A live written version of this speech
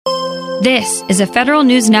This is a Federal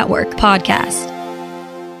News Network podcast.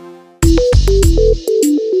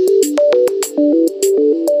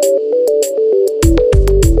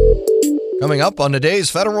 Coming up on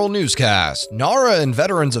today's Federal Newscast, NARA and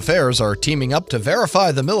Veterans Affairs are teaming up to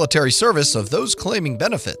verify the military service of those claiming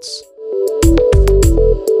benefits.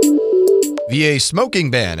 VA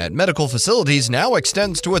smoking ban at medical facilities now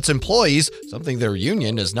extends to its employees, something their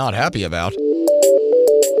union is not happy about.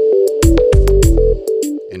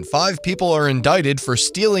 And 5 people are indicted for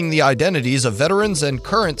stealing the identities of veterans and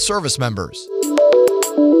current service members.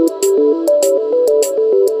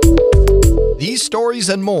 These stories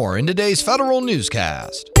and more in today's Federal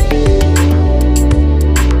Newscast.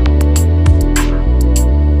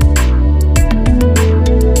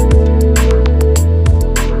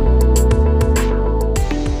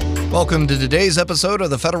 Welcome to today's episode of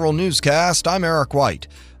the Federal Newscast. I'm Eric White.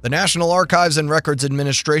 The National Archives and Records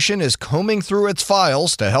Administration is combing through its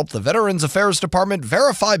files to help the Veterans Affairs Department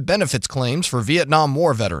verify benefits claims for Vietnam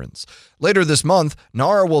War veterans. Later this month,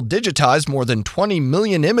 NARA will digitize more than 20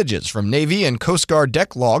 million images from Navy and Coast Guard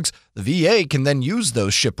deck logs. The VA can then use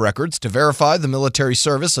those ship records to verify the military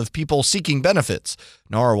service of people seeking benefits.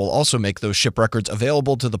 NARA will also make those ship records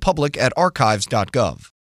available to the public at archives.gov.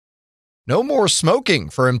 No more smoking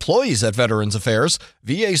for employees at Veterans Affairs.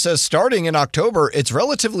 VA says starting in October, its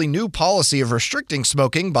relatively new policy of restricting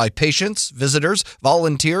smoking by patients, visitors,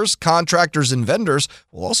 volunteers, contractors, and vendors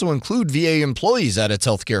will also include VA employees at its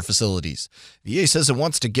healthcare facilities. VA says it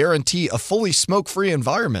wants to guarantee a fully smoke-free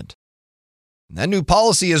environment. That new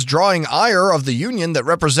policy is drawing ire of the union that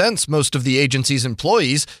represents most of the agency's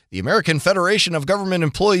employees. The American Federation of Government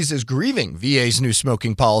Employees is grieving VA's new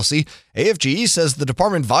smoking policy. AFGE says the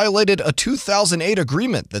department violated a 2008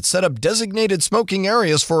 agreement that set up designated smoking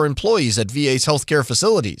areas for employees at VA's healthcare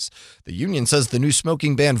facilities. The union says the new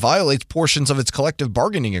smoking ban violates portions of its collective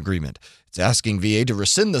bargaining agreement. It's asking VA to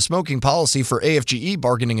rescind the smoking policy for AFGE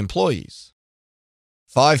bargaining employees.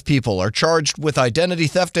 5 people are charged with identity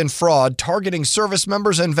theft and fraud targeting service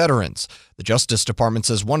members and veterans. The Justice Department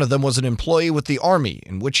says one of them was an employee with the Army,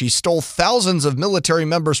 in which he stole thousands of military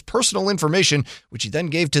members' personal information, which he then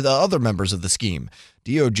gave to the other members of the scheme.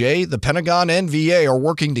 DOJ, the Pentagon, and VA are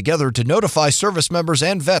working together to notify service members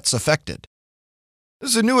and vets affected.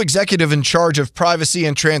 There's a new executive in charge of privacy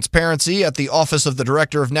and transparency at the Office of the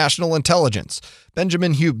Director of National Intelligence.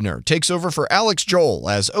 Benjamin Huebner takes over for Alex Joel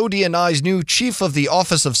as ODNI's new Chief of the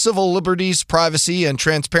Office of Civil Liberties, Privacy and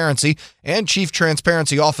Transparency and Chief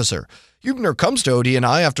Transparency Officer. Huebner comes to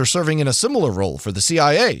ODNI after serving in a similar role for the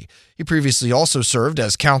CIA. He previously also served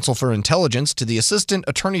as counsel for intelligence to the Assistant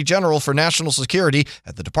Attorney General for National Security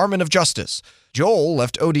at the Department of Justice. Joel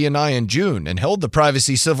left ODNI in June and held the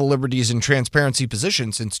Privacy, Civil Liberties, and Transparency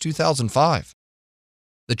position since 2005.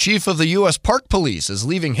 The chief of the U.S. Park Police is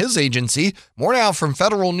leaving his agency. More now from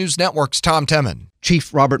Federal News Network's Tom Temin.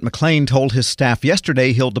 Chief Robert McLean told his staff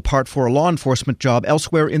yesterday he'll depart for a law enforcement job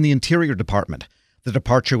elsewhere in the Interior Department. The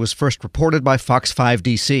departure was first reported by Fox 5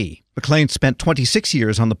 DC. McLean spent 26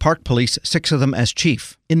 years on the Park Police, 6 of them as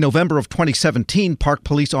chief. In November of 2017, Park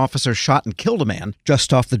Police officers shot and killed a man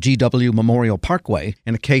just off the GW Memorial Parkway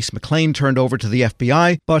in a case McLean turned over to the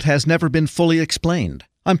FBI, but has never been fully explained.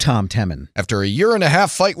 I'm Tom Temin. After a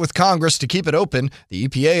year-and-a-half fight with Congress to keep it open, the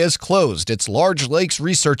EPA has closed its Large Lakes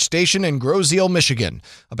Research Station in Groseal, Michigan.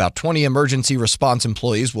 About 20 emergency response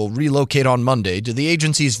employees will relocate on Monday to the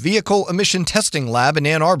agency's Vehicle Emission Testing Lab in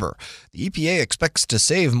Ann Arbor. The EPA expects to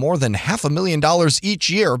save more than $500,000 each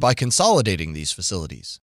year by consolidating these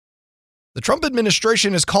facilities. The Trump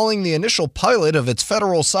administration is calling the initial pilot of its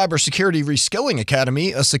federal cybersecurity reskilling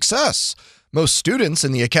academy a success. Most students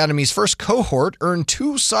in the Academy's first cohort earned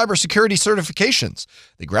 2 cybersecurity certifications.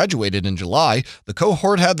 They graduated in July. The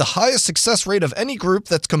cohort had the highest success rate of any group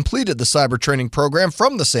that's completed the cyber training program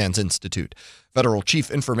from the SANS Institute. Federal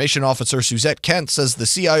Chief Information Officer Suzette Kent says the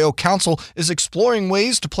CIO Council is exploring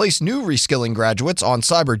ways to place new reskilling graduates on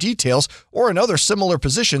cyber details or in other similar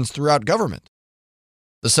positions throughout government.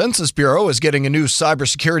 The Census Bureau is getting a new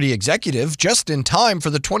cybersecurity executive just in time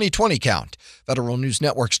for the 2020 count. Federal News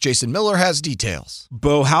Network's Jason Miller has details.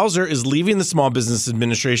 Bo Hauser is leaving the Small Business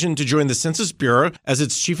Administration to join the Census Bureau as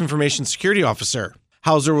its Chief Information Security Officer.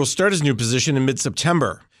 Hauser will start his new position in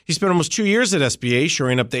mid-September. He spent almost 2 years at SBA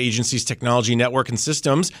shoring up the agency's technology network and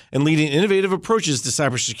systems and leading innovative approaches to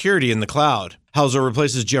cybersecurity in the cloud. Hauser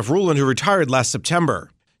replaces Jeff Rulin, who retired last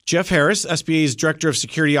September. Jeff Harris, SBA's Director of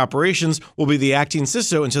Security Operations, will be the acting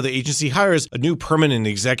CISO until the agency hires a new permanent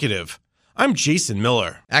executive. I'm Jason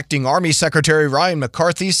Miller. Acting Army Secretary Ryan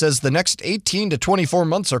McCarthy says the next 18 to 24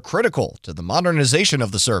 months are critical to the modernization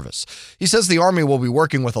of the service. He says the Army will be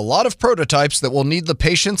working with a lot of prototypes that will need the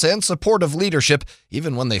patience and support of leadership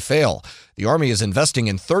even when they fail. The Army is investing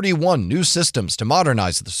in 31 new systems to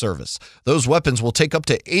modernize the service. Those weapons will take up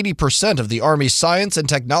to 80% of the Army's science and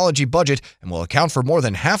technology budget and will account for more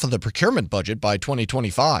than half of the procurement budget by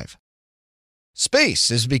 2025. Space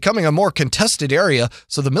is becoming a more contested area,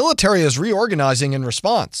 so the military is reorganizing in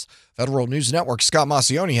response. Federal News Network's Scott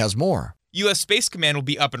Maucione has more. U.S. Space Command will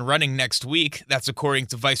be up and running next week. That's according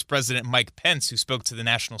to Vice President Mike Pence, who spoke to the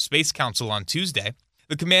National Space Council on Tuesday.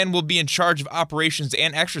 The command will be in charge of operations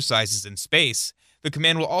and exercises in space. The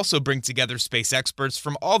command will also bring together space experts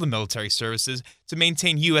from all the military services to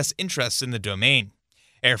maintain U.S. interests in the domain.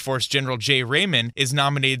 Air Force General Jay Raymond is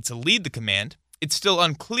nominated to lead the command. It's still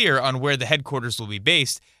unclear on where the headquarters will be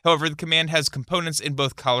based. However, the command has components in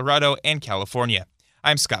both Colorado and California.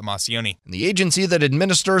 I'm Scott Maucione. The agency that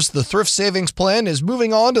administers the Thrift Savings Plan is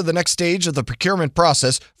moving on to the next stage of the procurement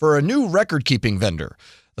process for a new record-keeping vendor.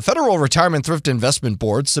 The Federal Retirement Thrift Investment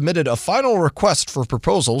Board submitted a final request for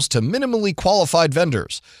proposals to minimally qualified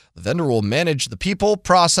vendors. The vendor will manage the people,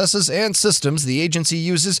 processes, and systems the agency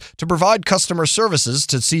uses to provide customer services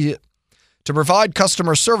to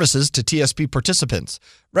TSP participants.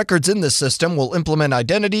 Records in this system will implement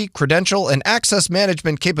identity, credential, and access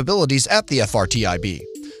management capabilities at the FRTIB.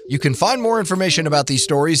 You can find more information about these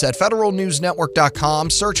stories at federalnewsnetwork.com.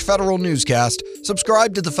 Search Federal Newscast.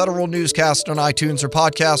 Subscribe to the Federal Newscast on iTunes or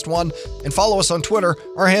Podcast One, and follow us on Twitter.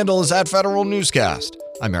 Our handle is @Federal Newscast.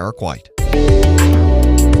 I'm Eric White.